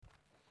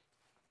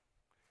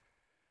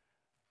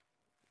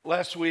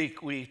Last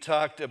week, we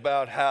talked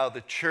about how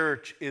the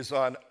church is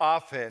on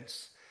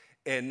offense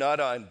and not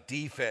on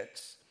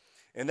defense.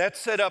 And that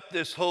set up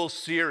this whole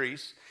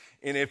series.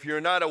 And if you're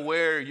not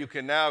aware, you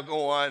can now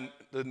go on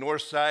the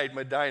Northside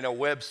Medina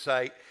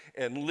website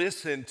and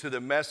listen to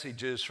the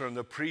messages from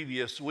the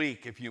previous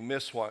week if you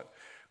miss one.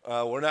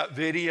 We're not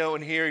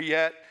videoing here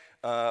yet.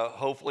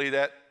 Hopefully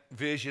that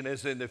vision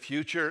is in the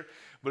future.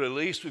 But at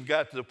least we've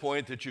got to the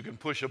point that you can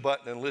push a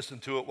button and listen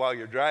to it while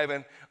you're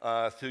driving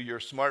through your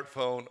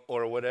smartphone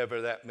or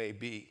whatever that may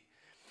be.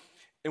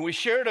 And we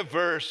shared a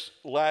verse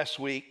last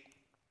week,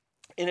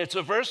 and it's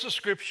a verse of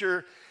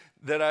scripture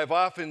that I've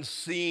often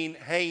seen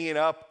hanging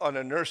up on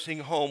a nursing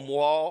home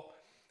wall.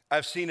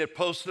 I've seen it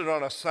posted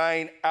on a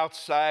sign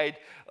outside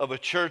of a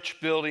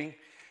church building.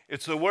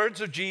 It's the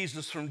words of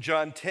Jesus from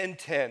John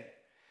 10:10,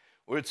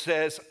 where it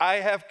says, "I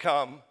have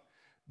come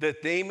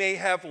that they may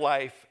have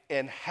life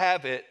and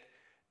have it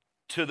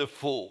to the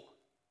full."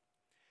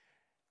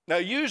 Now,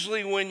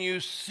 usually when you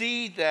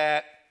see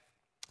that,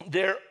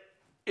 there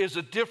is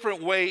a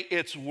different way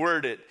it's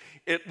worded.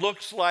 It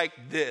looks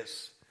like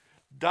this, ...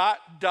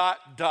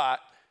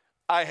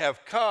 I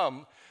have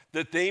come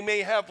that they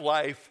may have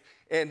life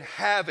and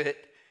have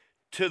it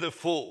to the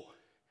full.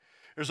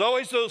 There's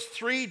always those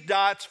three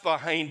dots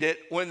behind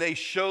it when they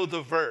show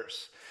the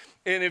verse.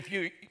 And if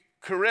you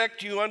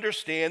correct, you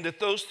understand that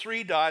those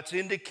three dots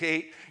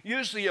indicate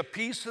usually a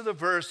piece of the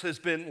verse has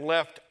been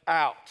left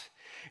out.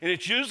 And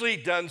it's usually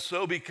done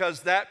so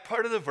because that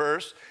part of the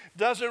verse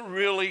doesn't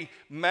really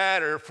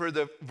matter for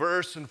the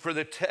verse and for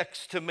the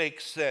text to make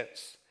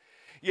sense.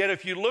 Yet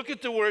if you look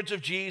at the words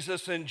of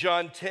Jesus in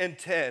John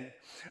 10:10,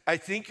 I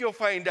think you'll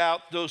find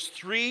out those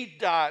three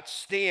dots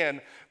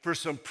stand for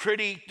some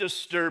pretty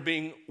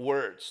disturbing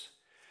words.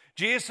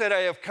 Jesus said,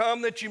 "I have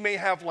come that you may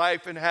have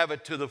life and have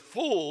it to the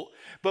full."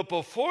 But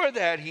before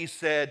that, he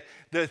said,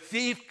 "The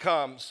thief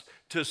comes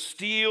to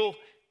steal,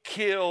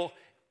 kill,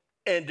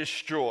 and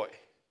destroy."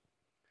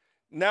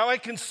 Now I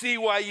can see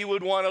why you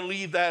would want to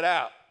leave that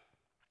out,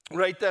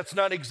 right? That's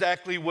not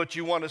exactly what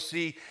you want to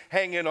see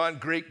hanging on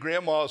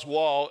great-grandma's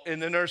wall in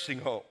the nursing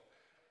home,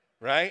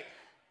 right?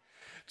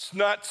 It's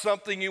not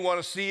something you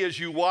want to see as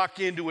you walk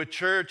into a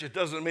church. It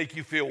doesn't make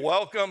you feel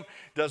welcome,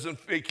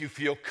 doesn't make you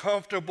feel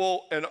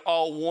comfortable and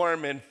all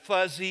warm and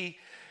fuzzy.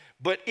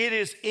 But it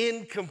is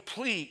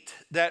incomplete,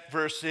 that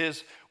verse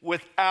is,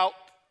 without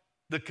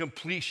the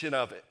completion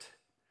of it.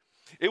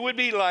 It would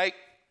be like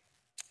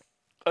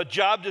a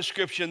job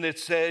description that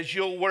says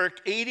you'll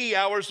work 80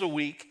 hours a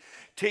week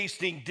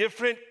tasting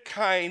different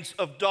kinds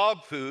of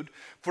dog food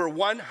for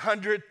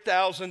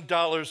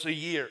 $100,000 a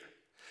year.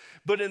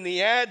 But in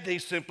the ad, they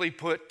simply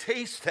put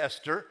taste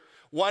tester,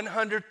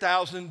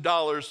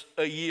 $100,000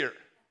 a year.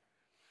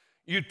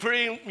 You'd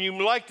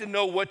like to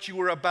know what you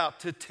were about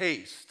to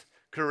taste,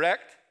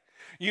 correct?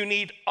 You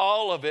need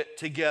all of it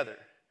together.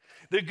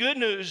 The good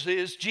news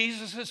is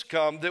Jesus has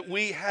come that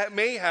we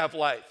may have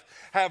life,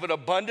 have it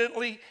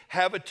abundantly,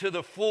 have it to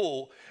the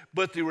full.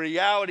 But the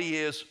reality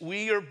is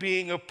we are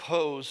being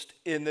opposed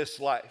in this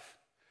life.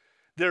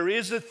 There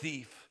is a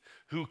thief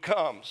who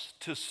comes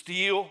to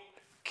steal,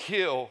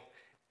 kill,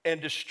 and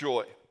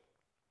destroy.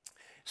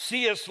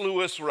 C.S.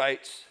 Lewis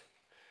writes,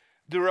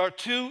 "There are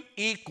two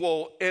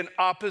equal and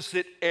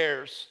opposite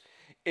errors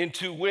in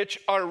which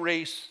our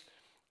race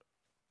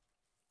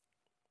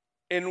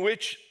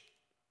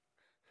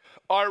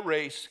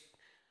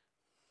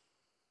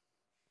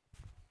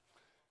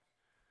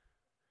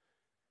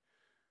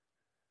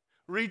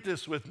read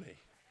this with me.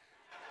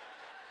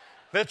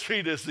 Let's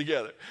read this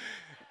together.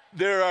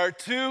 There are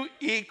two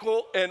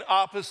equal and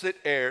opposite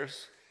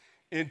errors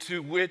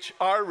into which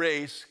our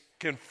race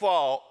can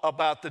fall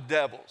about the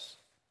devils.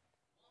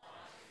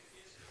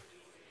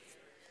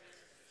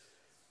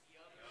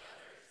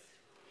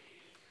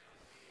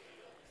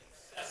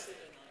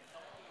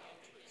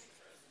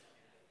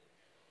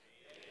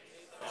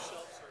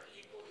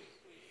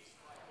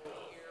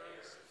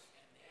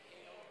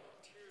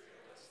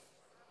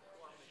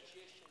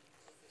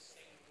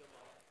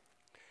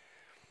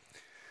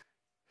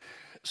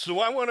 So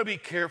I want to be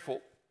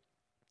careful.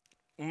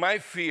 My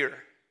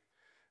fear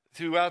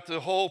throughout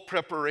the whole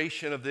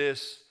preparation of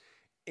this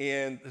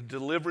and the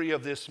delivery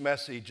of this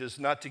message is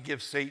not to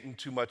give Satan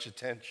too much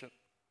attention,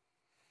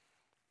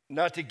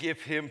 not to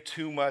give him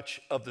too much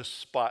of the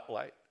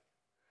spotlight.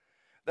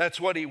 That's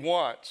what he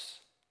wants.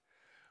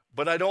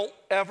 But I don't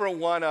ever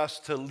want us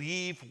to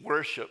leave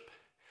worship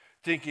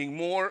thinking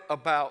more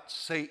about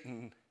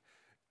Satan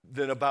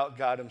than about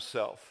God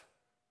himself.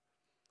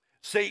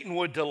 Satan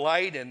would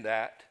delight in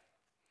that.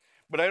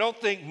 But I don't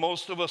think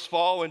most of us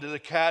fall into the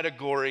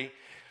category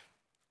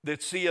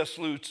that C.S.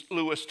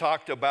 Lewis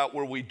talked about,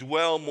 where we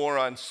dwell more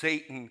on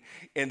Satan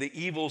and the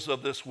evils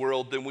of this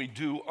world than we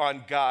do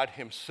on God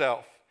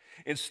himself.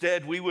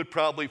 Instead, we would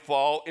probably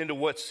fall into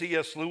what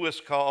C.S. Lewis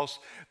calls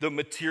the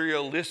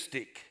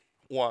materialistic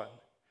one.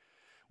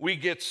 We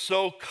get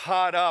so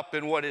caught up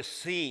in what is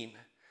seen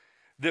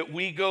that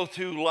we go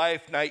through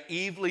life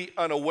naively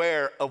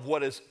unaware of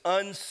what is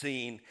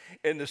unseen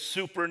and the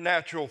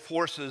supernatural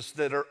forces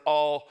that are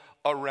all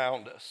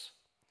around us.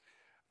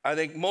 I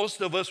think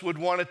most of us would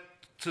want it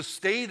to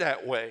stay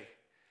that way,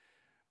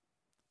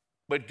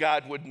 but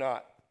God would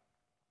not.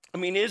 I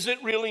mean, is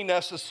it really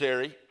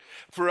necessary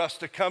for us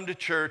to come to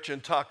church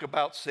and talk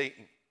about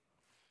Satan?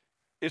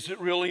 Is it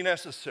really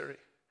necessary?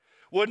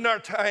 Wouldn't our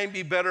time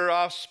be better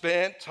off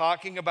spent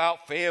talking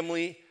about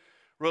family,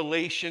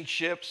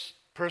 relationships,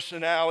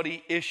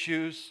 personality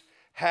issues,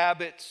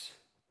 habits?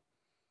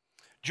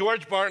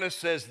 George Barna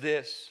says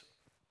this: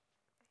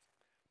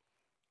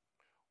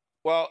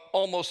 while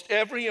almost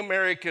every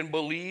American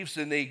believes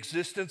in the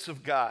existence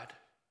of God,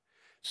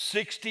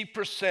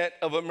 60%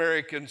 of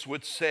Americans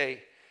would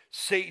say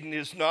Satan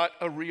is not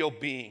a real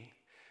being,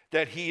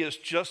 that he is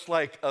just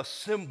like a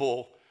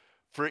symbol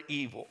for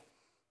evil.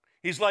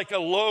 He's like a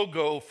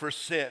logo for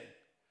sin.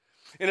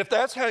 And if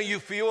that's how you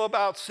feel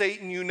about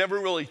Satan, you never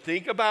really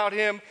think about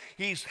him,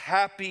 he's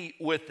happy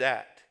with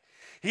that.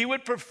 He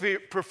would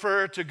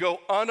prefer to go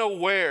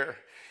unaware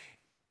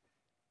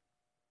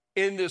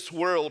in this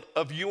world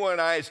of you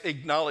and I's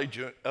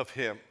acknowledgement of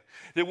him,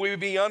 that we would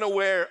be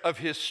unaware of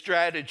his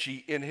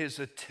strategy and his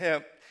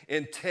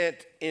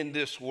intent in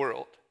this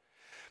world.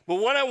 But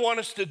what I want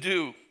us to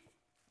do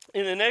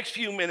in the next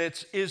few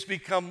minutes is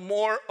become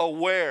more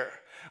aware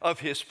of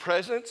his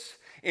presence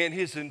and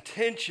his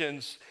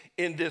intentions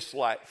in this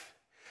life.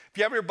 If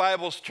you have your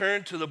Bibles,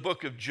 turn to the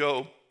book of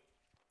Job.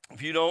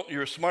 If you don't,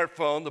 your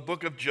smartphone, the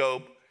book of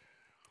Job.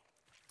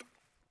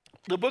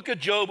 The book of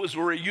Job is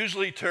where we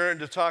usually turn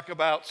to talk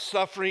about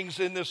sufferings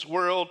in this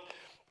world.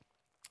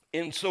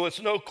 And so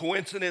it's no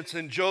coincidence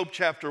in Job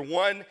chapter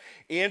 1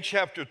 and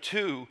chapter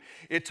 2,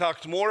 it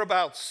talks more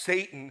about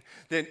Satan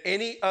than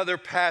any other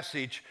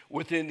passage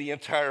within the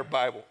entire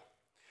Bible.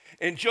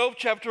 In Job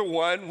chapter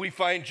 1, we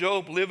find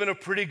Job living a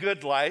pretty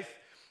good life.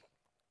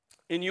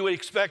 And you would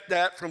expect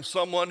that from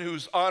someone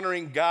who's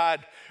honoring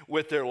God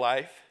with their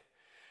life.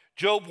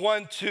 Job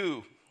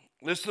 1:2,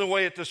 listen to the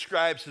way it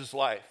describes his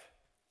life.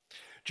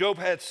 Job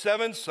had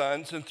 7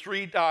 sons and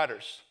 3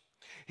 daughters.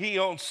 He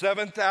owned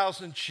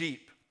 7,000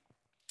 sheep,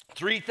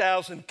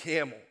 3,000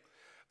 camel,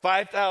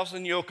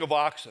 5,000 yoke of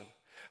oxen,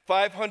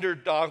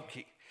 500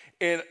 donkey,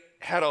 and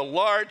had a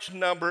large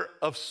number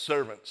of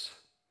servants.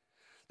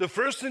 The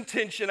first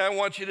intention I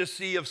want you to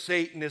see of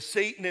Satan is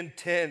Satan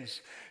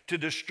intends to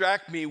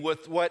distract me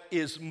with what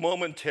is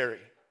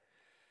momentary.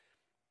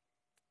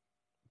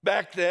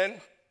 Back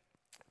then,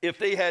 if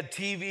they had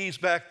TVs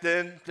back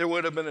then, there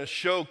would have been a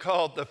show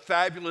called The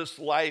Fabulous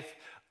Life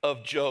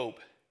of Job,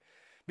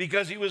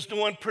 because he was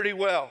doing pretty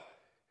well.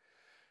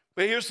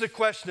 But here's the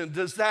question: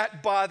 does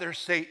that bother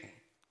Satan?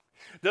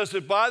 Does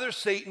it bother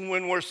Satan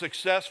when we're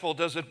successful?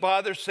 Does it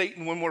bother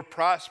Satan when we're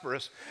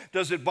prosperous?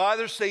 Does it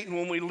bother Satan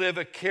when we live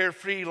a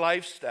carefree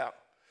lifestyle?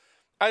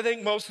 I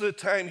think most of the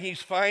time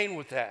he's fine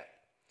with that.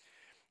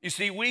 You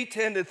see, we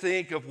tend to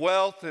think of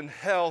wealth and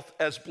health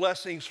as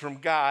blessings from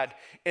God,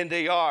 and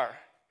they are.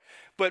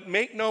 But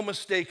make no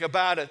mistake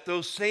about it,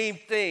 those same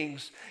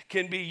things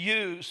can be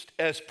used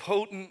as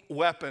potent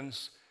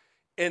weapons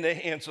in the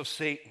hands of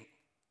Satan.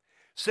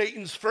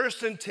 Satan's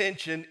first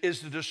intention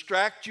is to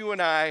distract you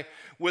and I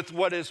with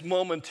what is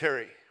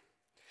momentary.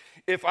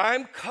 If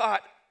I'm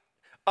caught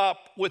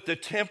up with the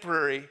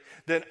temporary,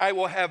 then I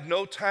will have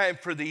no time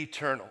for the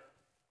eternal.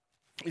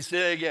 You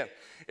say it again.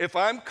 If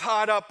I'm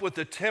caught up with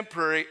the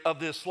temporary of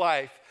this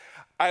life,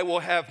 I will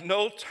have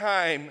no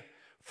time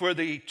for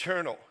the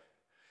eternal.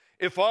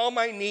 If all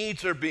my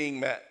needs are being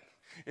met,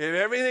 if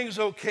everything's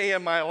okay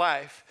in my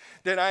life,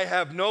 then I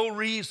have no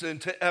reason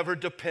to ever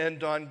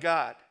depend on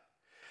God.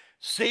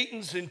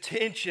 Satan's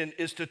intention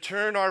is to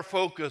turn our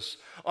focus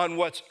on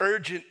what's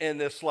urgent in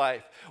this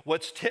life,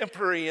 what's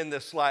temporary in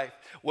this life,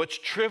 what's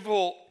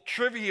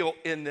trivial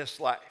in this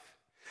life.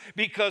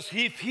 Because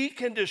if he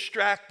can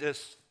distract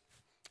us,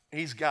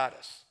 he's got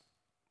us.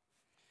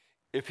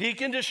 If he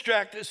can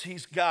distract us,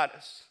 he's got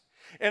us.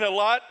 And a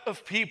lot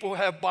of people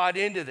have bought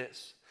into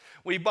this.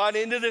 We bought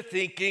into the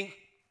thinking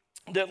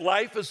that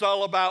life is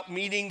all about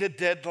meeting the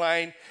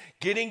deadline,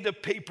 getting the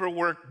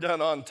paperwork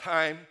done on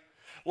time.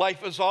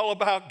 Life is all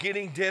about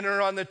getting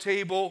dinner on the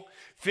table,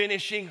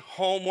 finishing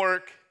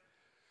homework,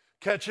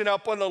 catching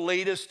up on the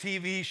latest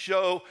TV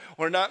show,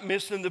 or not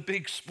missing the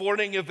big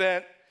sporting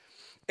event.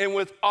 And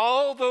with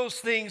all those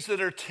things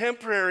that are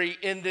temporary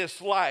in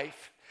this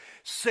life,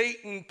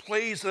 Satan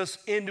plays us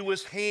into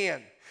his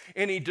hand,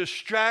 and he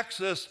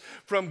distracts us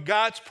from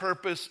God's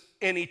purpose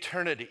in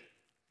eternity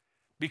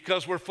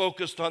because we're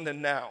focused on the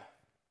now.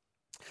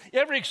 You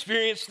ever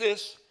experienced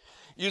this?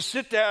 You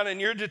sit down and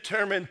you're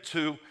determined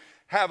to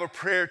have a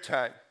prayer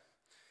time.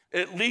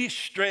 At least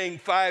string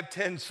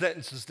 5-10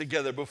 sentences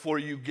together before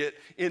you get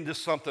into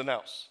something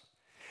else.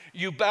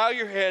 You bow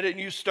your head and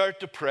you start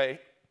to pray.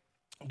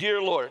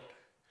 Dear Lord,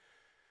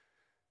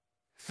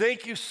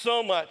 thank you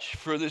so much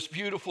for this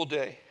beautiful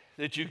day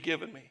that you've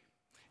given me.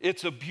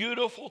 It's a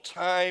beautiful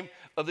time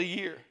of the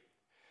year.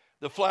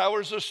 The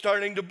flowers are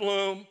starting to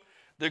bloom.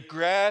 The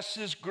grass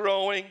is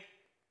growing.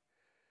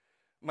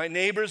 My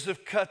neighbors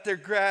have cut their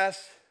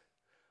grass.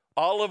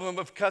 All of them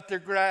have cut their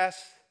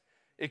grass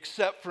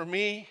except for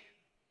me.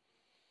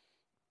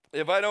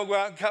 If I don't go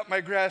out and cut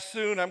my grass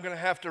soon, I'm going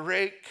to have to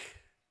rake.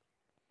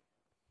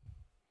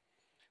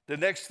 The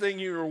next thing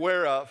you're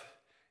aware of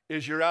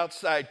is you're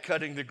outside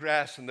cutting the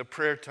grass and the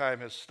prayer time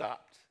has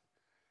stopped.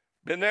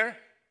 Been there?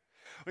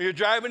 Or you're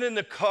driving in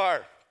the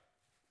car.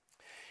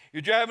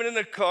 You're driving in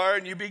the car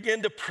and you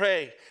begin to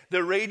pray.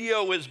 The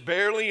radio is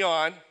barely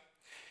on.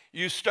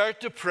 You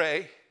start to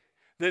pray.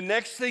 The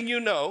next thing you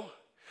know,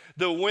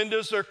 the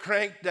windows are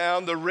cranked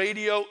down, the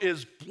radio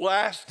is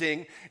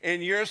blasting,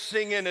 and you're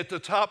singing at the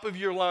top of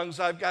your lungs,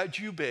 "I've got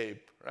you, babe,"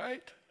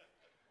 right?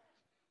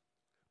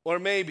 Or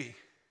maybe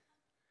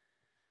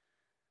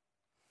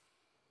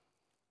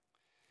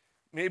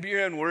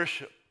you're in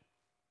worship,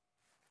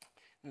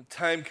 and the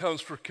time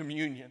comes for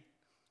communion,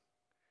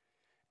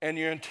 and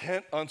you're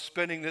intent on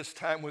spending this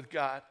time with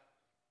God.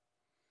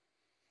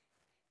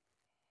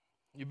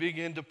 You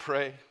begin to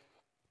pray,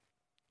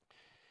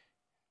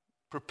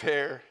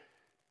 prepare.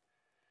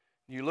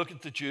 You look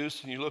at the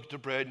juice and you look at the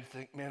bread and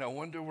think, man, I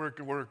wonder where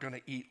we're going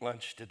to eat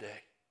lunch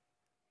today.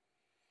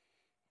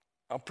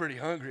 I'm pretty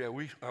hungry.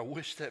 I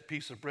wish that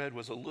piece of bread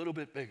was a little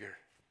bit bigger.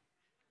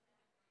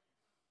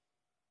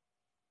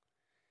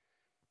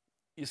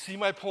 You see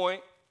my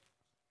point?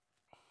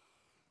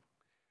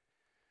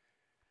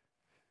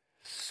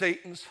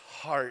 Satan's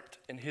heart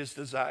and his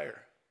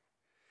desire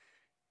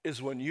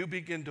is when you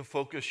begin to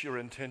focus your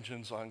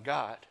intentions on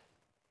God,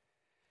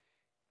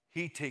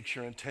 he takes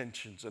your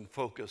intentions and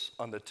focus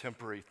on the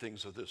temporary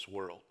things of this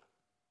world,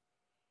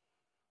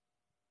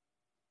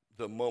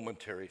 the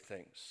momentary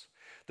things.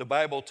 The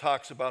Bible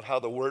talks about how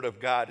the Word of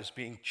God is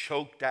being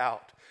choked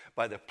out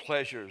by the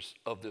pleasures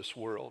of this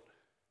world.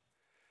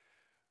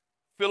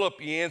 Philip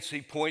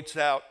Yancey points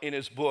out in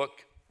his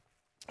book,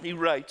 he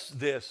writes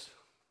this: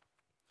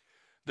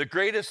 the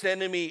greatest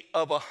enemy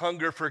of a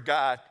hunger for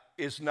God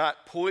is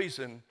not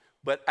poison,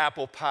 but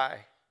apple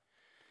pie.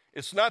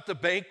 It's not the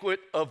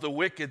banquet of the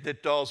wicked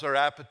that dulls our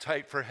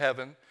appetite for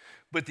heaven,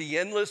 but the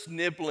endless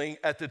nibbling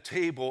at the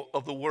table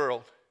of the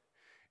world.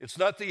 It's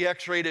not the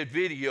X-rated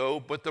video,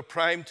 but the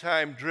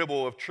primetime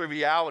dribble of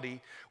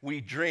triviality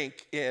we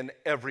drink in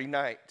every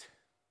night.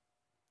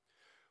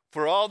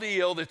 For all the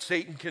ill that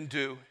Satan can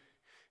do,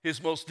 his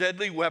most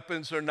deadly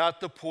weapons are not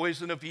the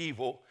poison of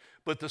evil,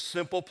 but the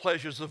simple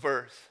pleasures of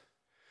earth.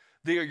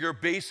 They are your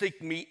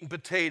basic meat and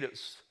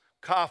potatoes,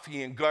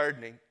 coffee and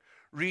gardening,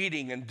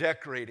 reading and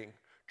decorating,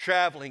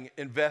 traveling,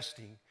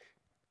 investing,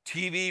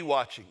 TV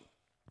watching,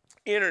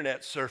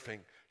 internet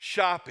surfing,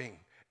 shopping,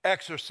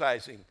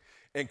 exercising,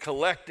 and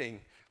collecting,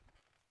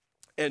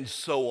 and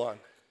so on.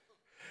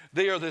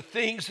 They are the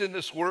things in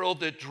this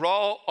world that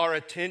draw our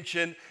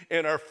attention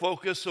and our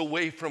focus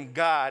away from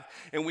God,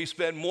 and we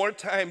spend more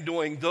time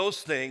doing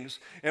those things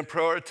and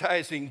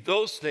prioritizing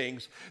those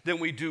things than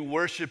we do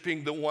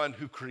worshiping the one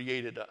who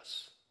created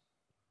us.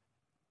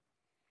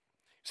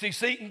 See,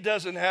 Satan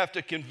doesn't have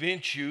to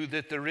convince you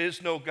that there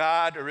is no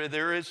God or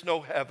there is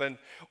no heaven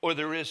or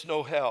there is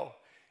no hell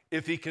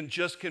if he can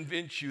just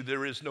convince you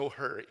there is no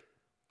hurry.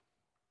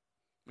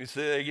 Let me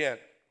say that again.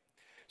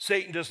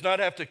 Satan does not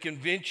have to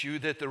convince you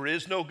that there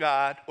is no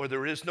God or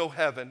there is no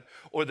heaven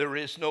or there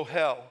is no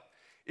hell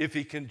if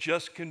he can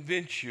just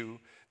convince you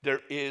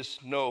there is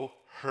no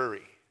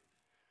hurry.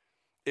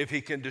 If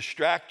he can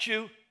distract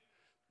you,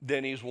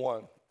 then he's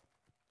won.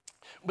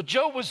 But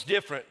Job was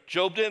different.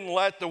 Job didn't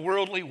let the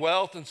worldly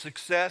wealth and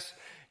success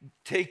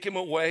take him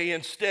away.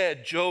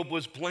 Instead, Job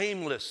was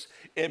blameless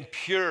and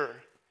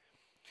pure.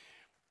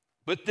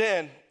 But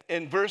then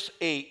in verse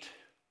 8,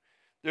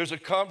 there's a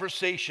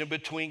conversation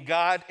between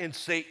God and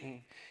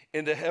Satan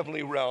in the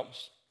heavenly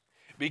realms.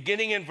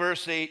 Beginning in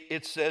verse 8,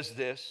 it says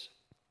this: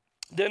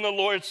 Then the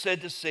Lord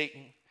said to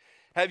Satan,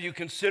 "Have you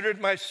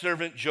considered my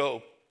servant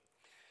Job?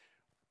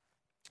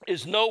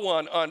 Is no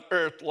one on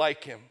earth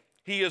like him?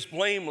 He is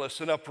blameless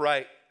and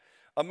upright,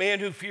 a man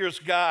who fears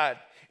God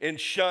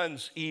and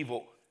shuns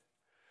evil.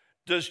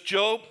 Does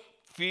Job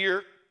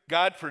fear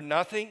God for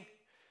nothing?"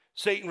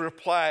 Satan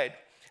replied,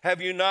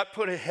 "Have you not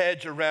put a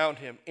hedge around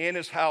him and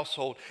his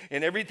household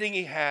and everything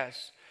he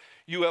has?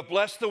 You have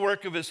blessed the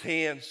work of his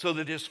hands so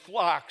that his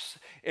flocks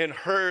and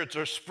herds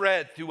are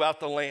spread throughout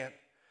the land.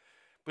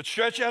 But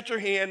stretch out your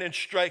hand and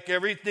strike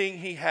everything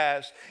he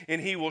has, and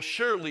he will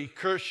surely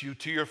curse you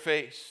to your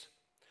face."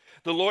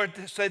 The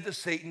Lord said to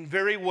Satan,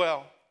 "Very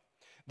well,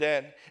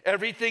 then,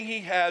 everything he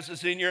has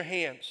is in your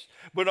hands,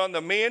 but on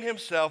the man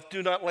himself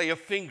do not lay a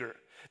finger."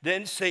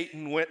 Then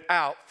Satan went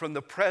out from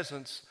the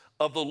presence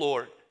of the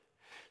Lord.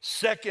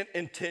 Second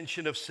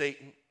intention of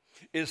Satan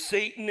is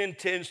Satan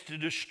intends to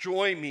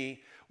destroy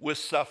me with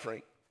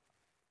suffering.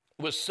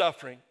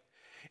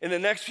 In the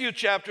next few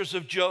chapters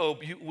of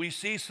Job, we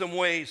see some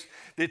ways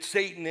that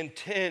Satan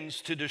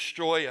intends to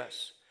destroy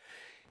us.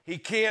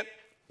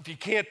 If he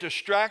can't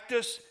distract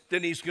us,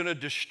 then he's going to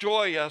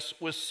destroy us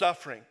with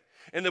suffering.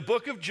 And the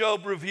book of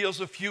Job reveals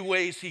a few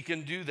ways he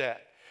can do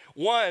that.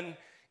 One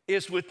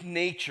is with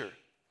nature.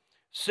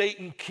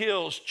 Satan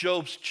kills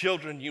Job's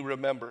children, you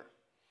remember.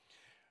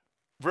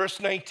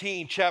 Verse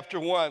 19, chapter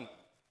 1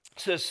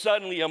 says,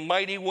 "Suddenly a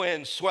mighty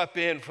wind swept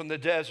in from the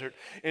desert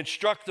and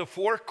struck the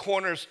four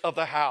corners of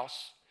the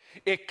house.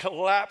 It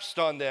collapsed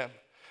on them.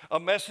 A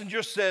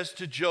messenger says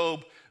to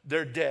Job,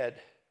 they're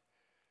dead.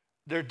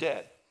 They're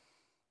dead.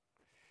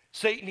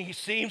 Satan, he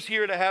seems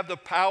here to have the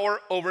power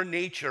over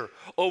nature,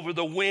 over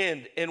the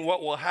wind, and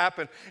what will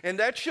happen. And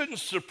that shouldn't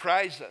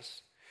surprise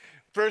us.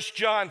 1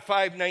 John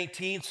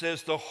 5:19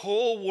 says the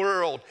whole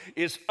world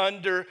is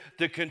under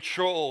the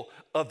control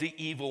of the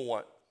evil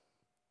one.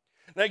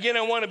 Now again,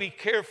 I want to be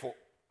careful.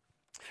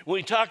 When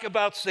we talk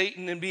about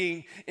Satan and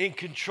being in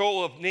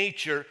control of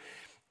nature,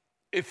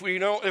 if we're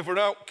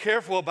not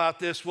careful about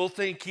this, we'll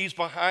think he's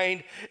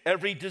behind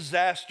every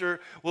disaster.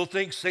 We'll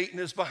think Satan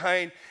is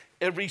behind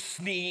every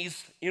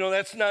sneeze.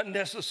 That's not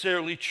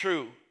necessarily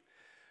true.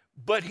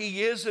 But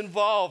he is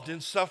involved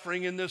in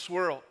suffering in this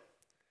world.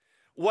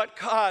 What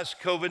caused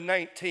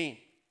COVID-19?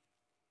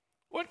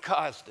 What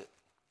caused it?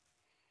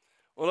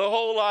 Well, a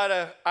whole lot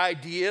of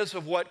ideas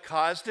of what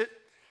caused it.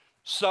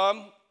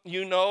 Some,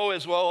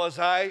 as well as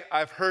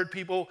I've heard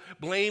people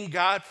blame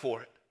God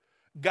for it.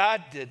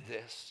 God did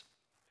this.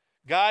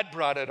 God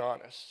brought it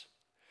on us.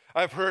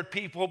 I've heard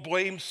people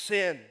blame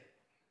sin.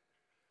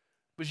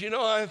 But I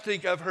don't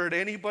think I've heard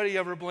anybody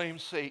ever blame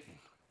Satan.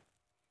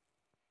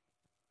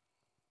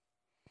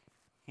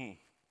 And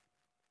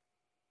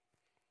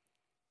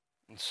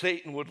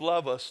Satan would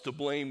love us to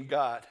blame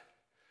God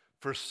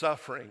for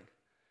suffering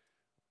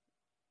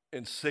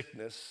and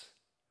sickness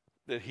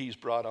that he's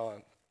brought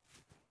on.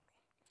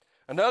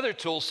 Another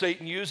tool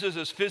Satan uses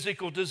is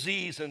physical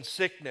disease and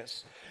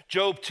sickness.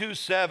 Job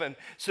 2:7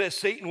 says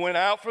Satan went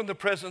out from the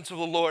presence of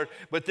the Lord,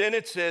 but then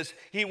it says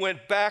he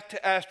went back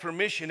to ask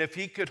permission if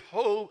he could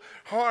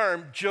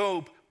harm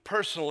Job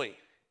personally.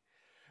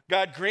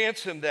 God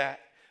grants him that.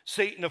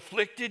 Satan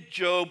afflicted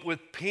Job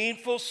with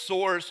painful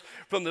sores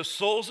from the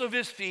soles of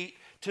his feet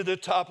to the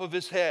top of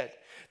his head.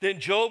 Then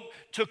Job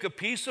took a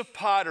piece of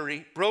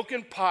pottery,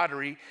 broken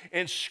pottery,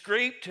 and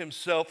scraped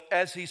himself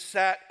as he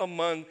sat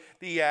among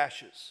the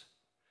ashes.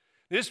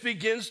 This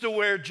begins to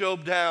wear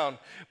Job down,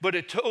 but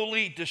it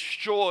totally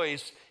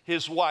destroys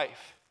his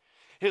wife.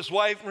 His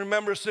wife,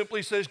 remember,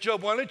 simply says,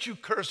 Job, why don't you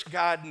curse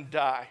God and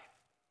die?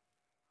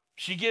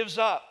 She gives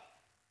up.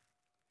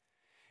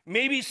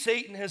 Maybe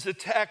Satan has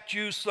attacked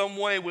you some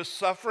way with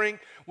suffering,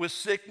 with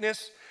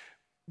sickness,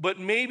 but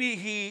maybe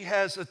he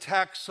has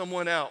attacked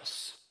someone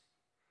else,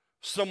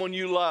 someone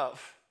you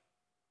love,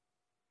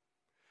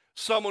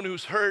 someone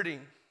who's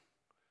hurting,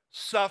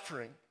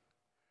 suffering.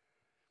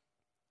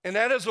 And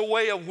that is a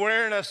way of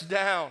wearing us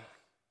down.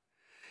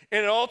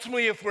 And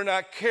ultimately, if we're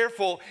not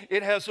careful,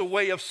 it has a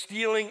way of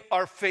stealing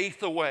our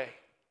faith away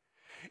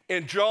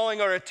and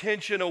drawing our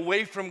attention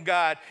away from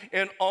God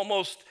and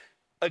almost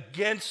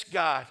against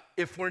God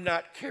if we're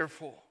not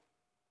careful.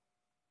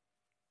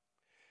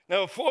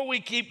 Now, before we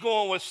keep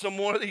going with some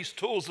more of these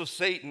tools of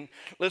Satan,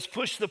 let's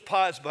push the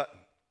pause button.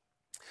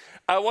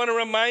 I want to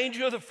remind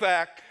you of the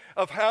fact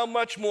of how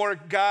much more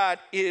God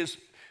is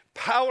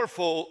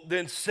powerful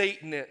than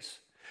Satan is.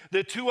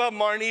 The two of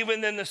them aren't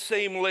even in the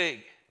same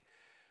league.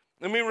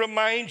 Let me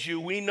remind you,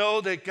 we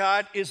know that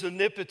God is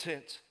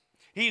omnipotent.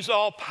 He's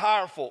all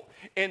powerful,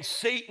 and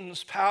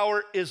Satan's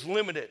power is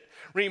limited.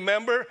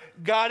 Remember,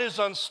 God is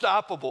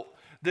unstoppable.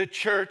 The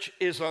church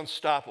is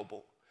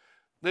unstoppable.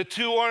 The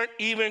two aren't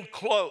even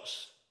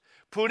close.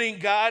 Putting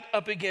God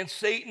up against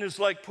Satan is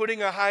like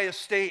putting Ohio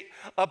State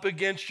up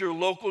against your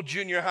local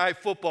junior high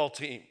football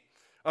team.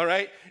 All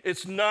right?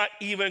 It's not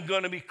even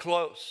going to be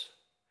close.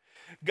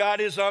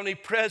 God is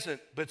omnipresent,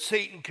 but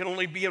Satan can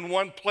only be in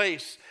one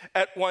place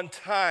at one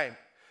time.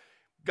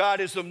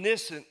 God is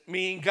omniscient,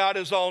 meaning God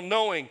is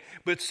all-knowing,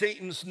 but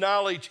Satan's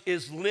knowledge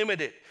is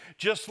limited.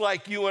 Just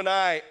like you and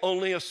I,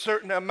 only a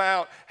certain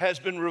amount has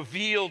been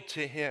revealed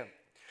to him.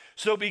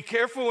 So be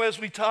careful as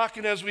we talk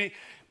and as we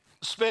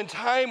spend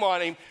time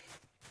on him.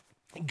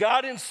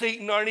 God and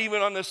Satan aren't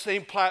even on the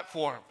same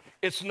platform.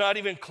 It's not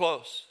even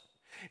close.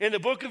 In the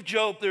book of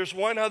Job, there's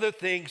one other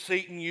thing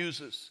Satan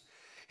uses.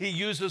 He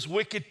uses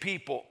wicked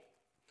people.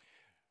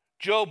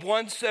 Job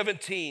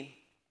 1:17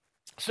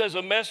 says,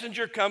 a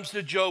messenger comes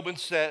to Job and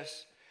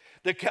says,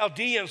 the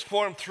Chaldeans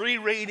formed 3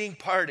 raiding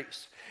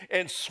parties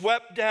and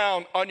swept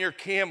down on your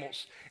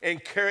camels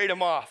and carried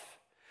them off.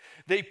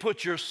 They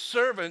put your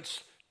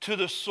servants to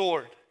the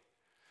sword.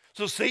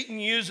 So Satan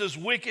uses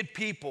wicked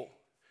people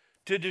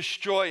to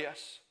destroy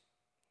us.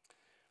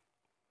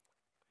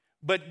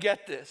 But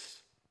get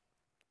this,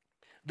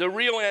 the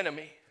real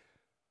enemy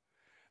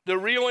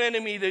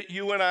that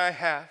you and I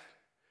have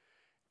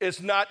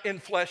is not in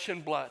flesh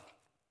and blood.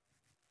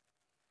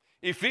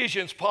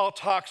 Ephesians, Paul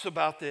talks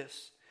about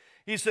this.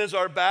 He says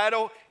our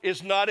battle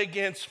is not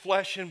against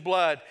flesh and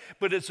blood,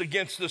 but it's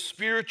against the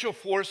spiritual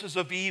forces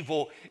of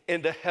evil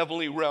in the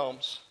heavenly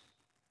realms.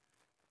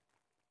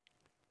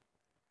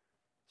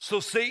 So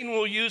Satan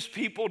will use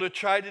people to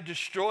try to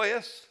destroy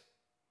us,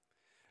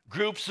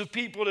 groups of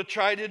people to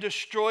try to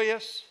destroy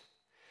us.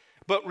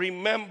 But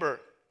remember,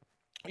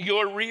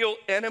 your real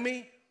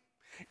enemy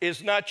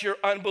is not your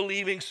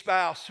unbelieving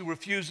spouse who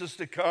refuses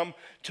to come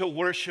to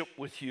worship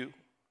with you.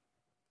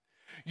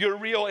 Your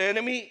real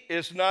enemy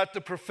is not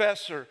the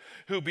professor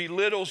who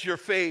belittles your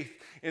faith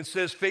and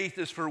says faith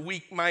is for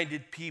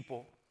weak-minded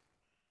people.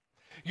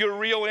 Your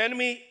real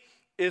enemy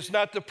is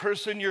not the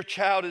person your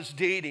child is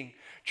dating,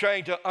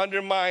 trying to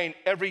undermine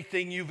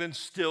everything you've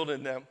instilled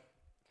in them.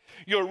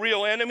 Your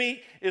real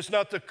enemy is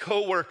not the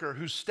coworker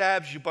who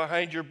stabs you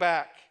behind your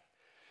back.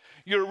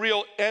 Your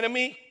real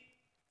enemy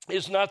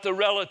is not the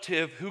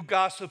relative who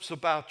gossips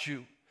about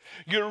you.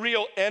 Your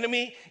real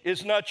enemy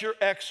is not your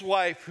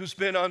ex-wife who's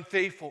been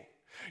unfaithful.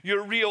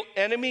 Your real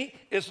enemy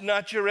is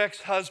not your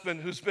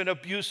ex-husband who's been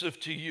abusive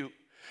to you.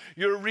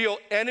 Your real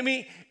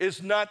enemy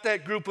is not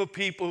that group of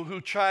people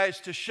who tries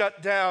to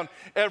shut down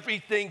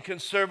everything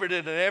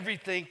conservative and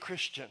everything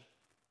Christian.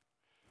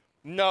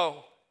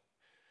 No.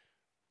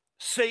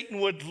 Satan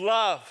would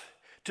love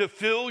to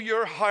fill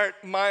your heart,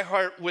 my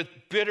heart, with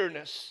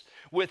bitterness,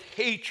 with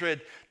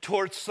hatred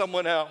towards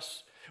someone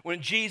else.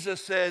 When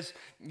Jesus says,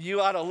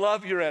 you ought to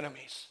love your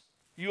enemies.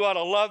 You ought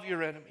to love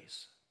your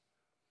enemies.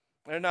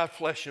 They're not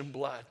flesh and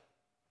blood.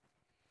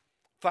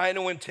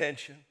 Final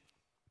intention.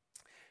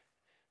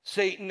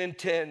 Satan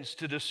intends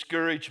to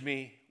discourage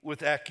me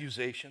with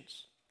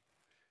accusations.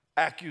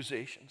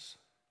 Accusations.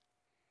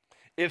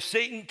 If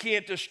Satan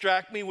can't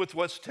distract me with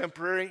what's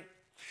temporary,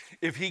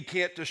 if he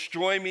can't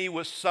destroy me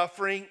with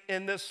suffering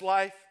in this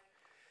life,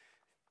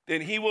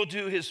 then he will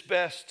do his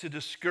best to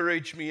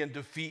discourage me and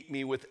defeat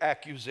me with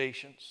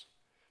accusations.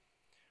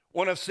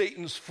 One of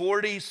Satan's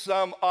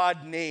 40-some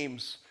odd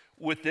names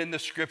within the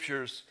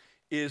scriptures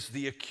is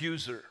the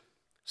accuser.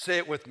 Say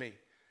it with me.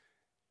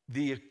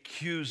 The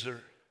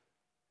accuser.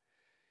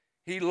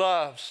 He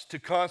loves to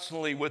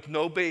constantly, with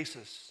no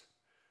basis,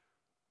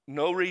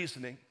 no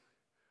reasoning,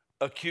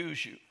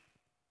 accuse you.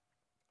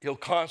 He'll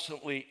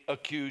constantly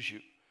accuse you,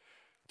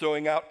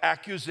 throwing out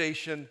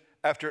accusation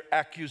after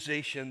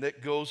accusation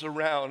that goes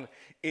around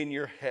in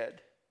your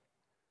head.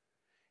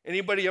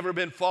 Anybody ever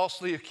been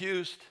falsely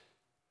accused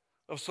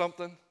of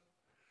something?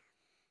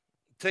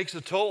 It takes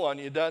a toll on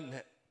you, doesn't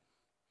it?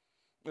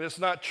 And it's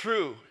not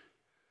true,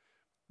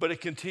 but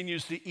it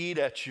continues to eat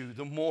at you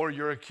the more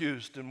you're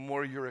accused and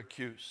more you're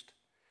accused.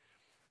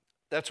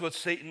 That's what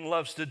Satan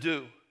loves to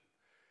do.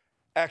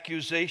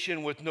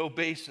 Accusation with no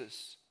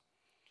basis,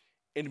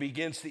 and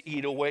begins to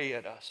eat away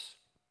at us.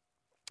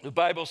 The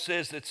Bible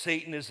says that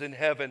Satan is in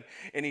heaven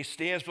and he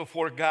stands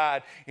before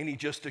God and he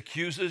just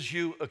accuses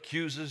you,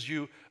 accuses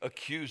you,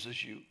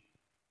 accuses you.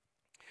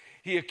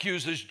 He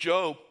accuses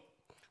Job.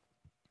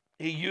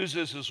 He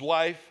uses his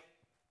wife.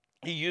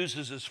 He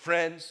uses his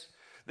friends.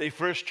 They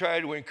first try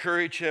to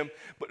encourage him,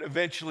 but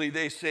eventually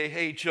they say,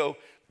 hey, Job,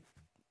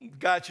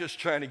 God's just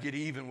trying to get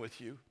even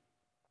with you.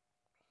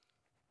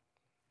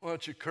 Why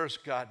don't you curse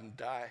God and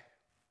die?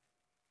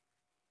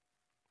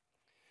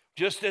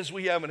 Just as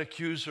we have an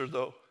accuser,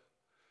 though,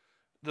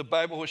 the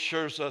Bible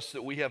assures us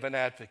that we have an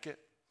advocate.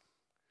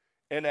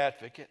 An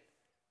advocate.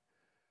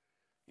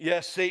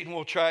 Yes, Satan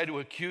will try to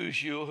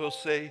accuse you. He'll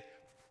say,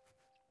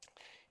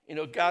 you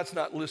know, God's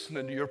not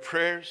listening to your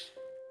prayers.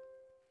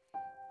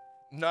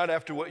 Not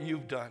after what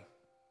you've done.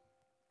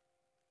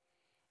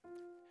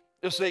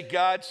 He'll say,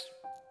 God's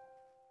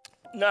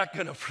not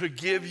going to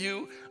forgive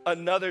you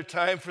another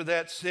time for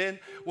that sin.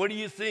 What are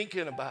you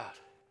thinking about?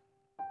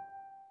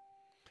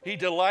 He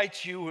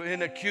delights you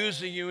in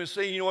accusing you and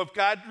saying, you know, if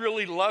God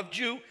really loved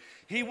you,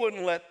 he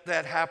wouldn't let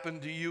that happen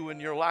to you in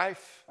your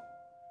life.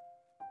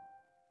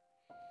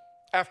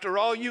 After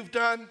all you've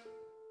done,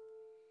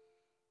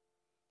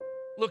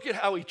 look at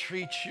how he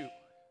treats you.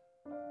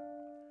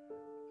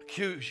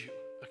 Accuse you,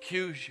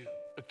 accuse you,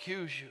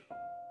 accuse you.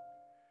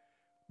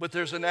 But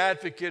there's an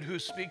advocate who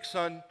speaks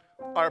on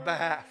our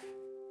behalf.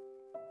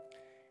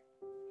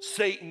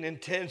 Satan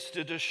intends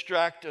to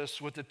distract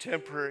us with the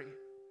temporary.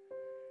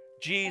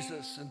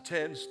 Jesus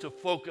intends to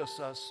focus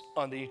us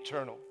on the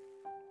eternal.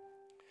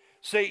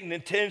 Satan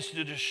intends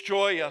to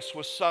destroy us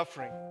with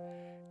suffering,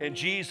 and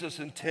Jesus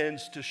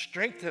intends to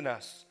strengthen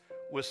us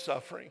with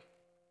suffering.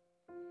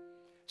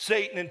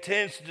 Satan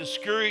intends to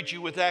discourage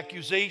you with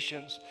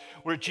accusations,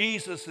 where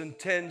Jesus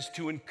intends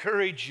to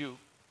encourage you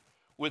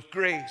with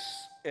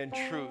grace and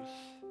truth.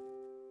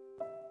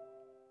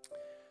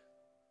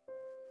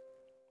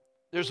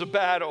 There's a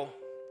battle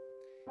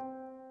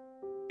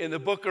in the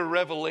book of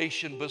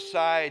Revelation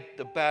beside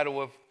the battle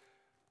of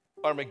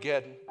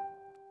Armageddon.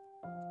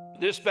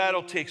 This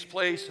battle takes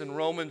place in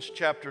Romans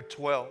chapter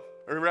 12,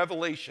 or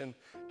Revelation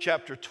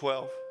chapter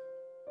 12.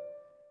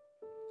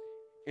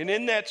 And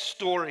in that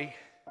story,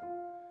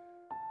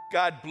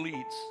 God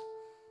bleeds.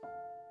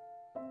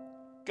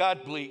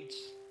 God bleeds.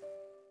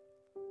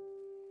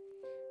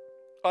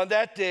 On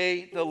that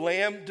day, the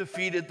Lamb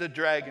defeated the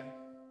dragon.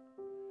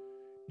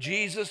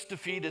 Jesus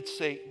defeated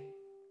Satan.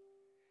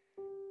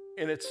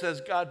 And it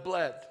says God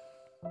bled.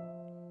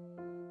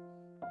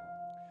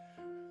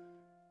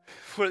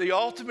 For the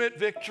ultimate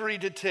victory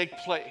to take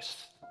place,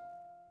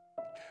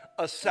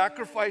 a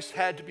sacrifice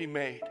had to be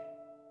made.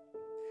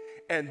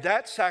 And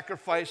that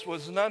sacrifice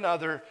was none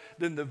other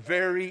than the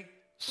very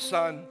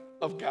Son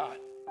of God.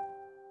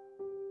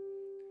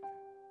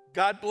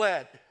 God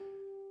bled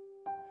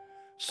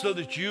so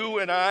that you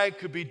and I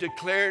could be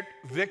declared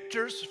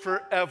victors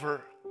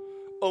forever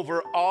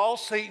over all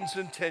Satan's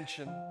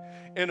intention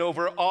and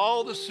over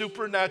all the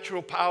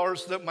supernatural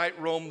powers that might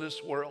roam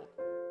this world.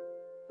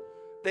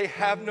 They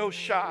have no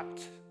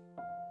shot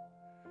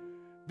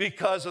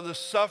because of the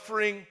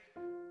suffering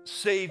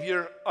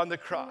Savior on the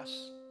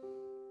cross.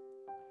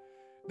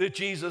 That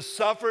Jesus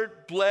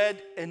suffered,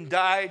 bled, and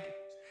died,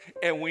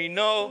 and we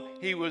know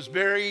he was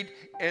buried,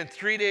 and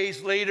 3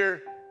 days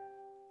later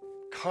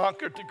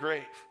conquered the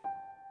grave.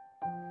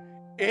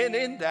 And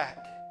in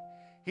that,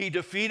 he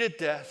defeated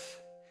death,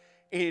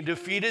 and he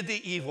defeated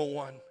the evil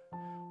one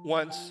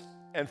once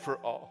and for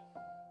all.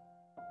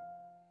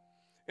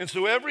 And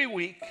so every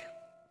week,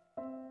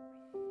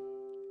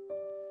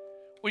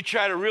 we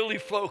try to really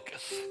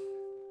focus.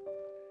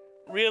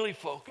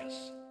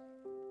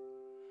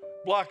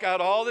 Block out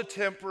all the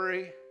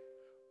temporary,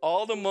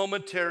 all the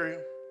momentary,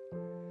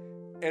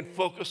 and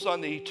focus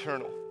on the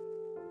eternal.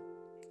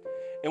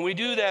 And we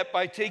do that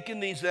by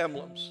taking these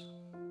emblems.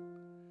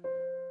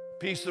 A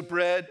piece of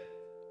bread,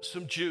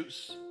 some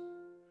juice,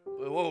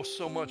 but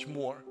so much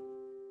more.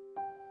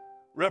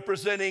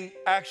 Representing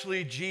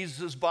actually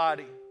Jesus'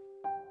 body.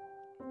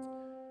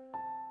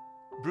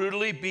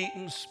 Brutally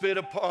beaten, spit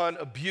upon,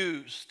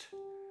 abused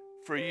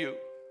for you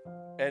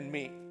and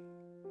me.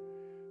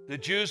 The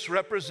juice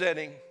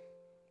representing,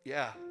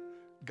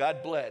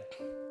 God bled.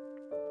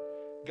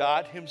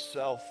 God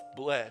himself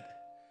bled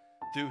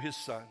through his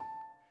Son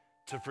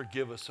to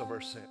forgive us of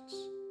our sins.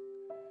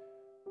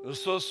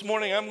 So this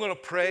morning I'm going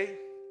to pray,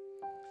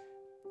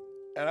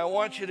 and I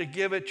want you to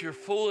give it your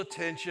full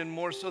attention,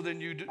 more so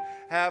than you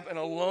have in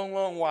a long,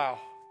 long while,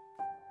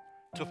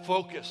 to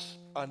focus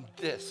on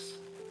this,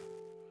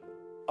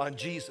 on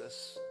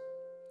Jesus,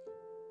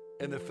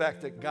 and the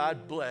fact that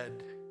God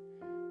bled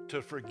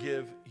to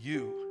forgive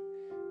you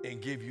and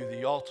give you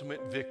the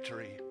ultimate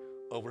victory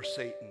over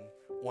Satan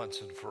once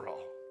and for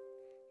all.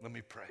 Let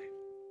me pray.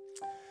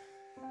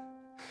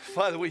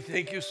 Father, we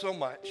thank you so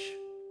much,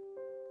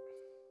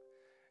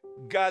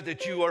 God,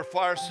 that you are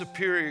far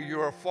superior.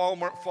 You are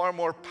far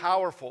more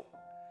powerful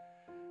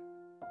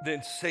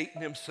than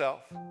Satan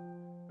himself.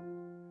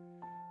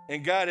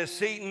 And God, as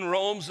Satan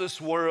roams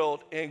this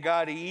world, and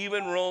God, he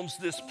even roams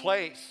this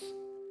place,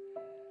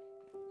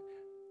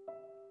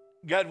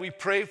 God, we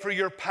pray for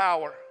your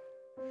power.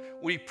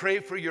 We pray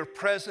for your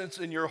presence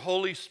and your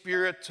Holy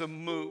Spirit to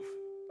move.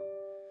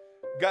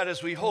 God,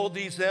 as we hold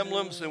these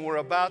emblems and we're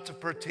about to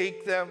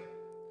partake them,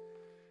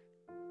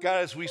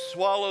 God, as we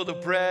swallow the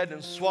bread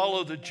and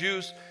swallow the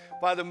juice,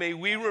 Father, may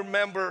we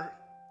remember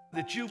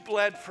that you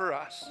bled for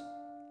us.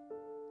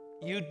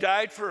 You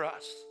died for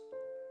us.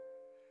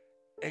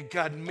 And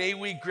God, may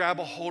we grab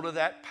a hold of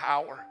that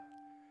power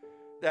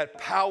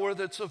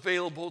that's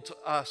available to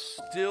us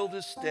still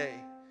this day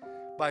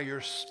by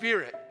your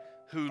Spirit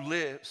who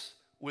lives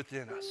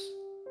within us.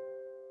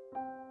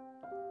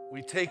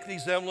 We take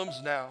these emblems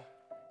now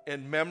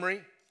in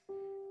memory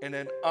and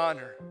in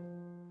honor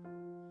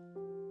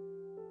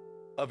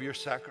of your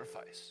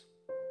sacrifice.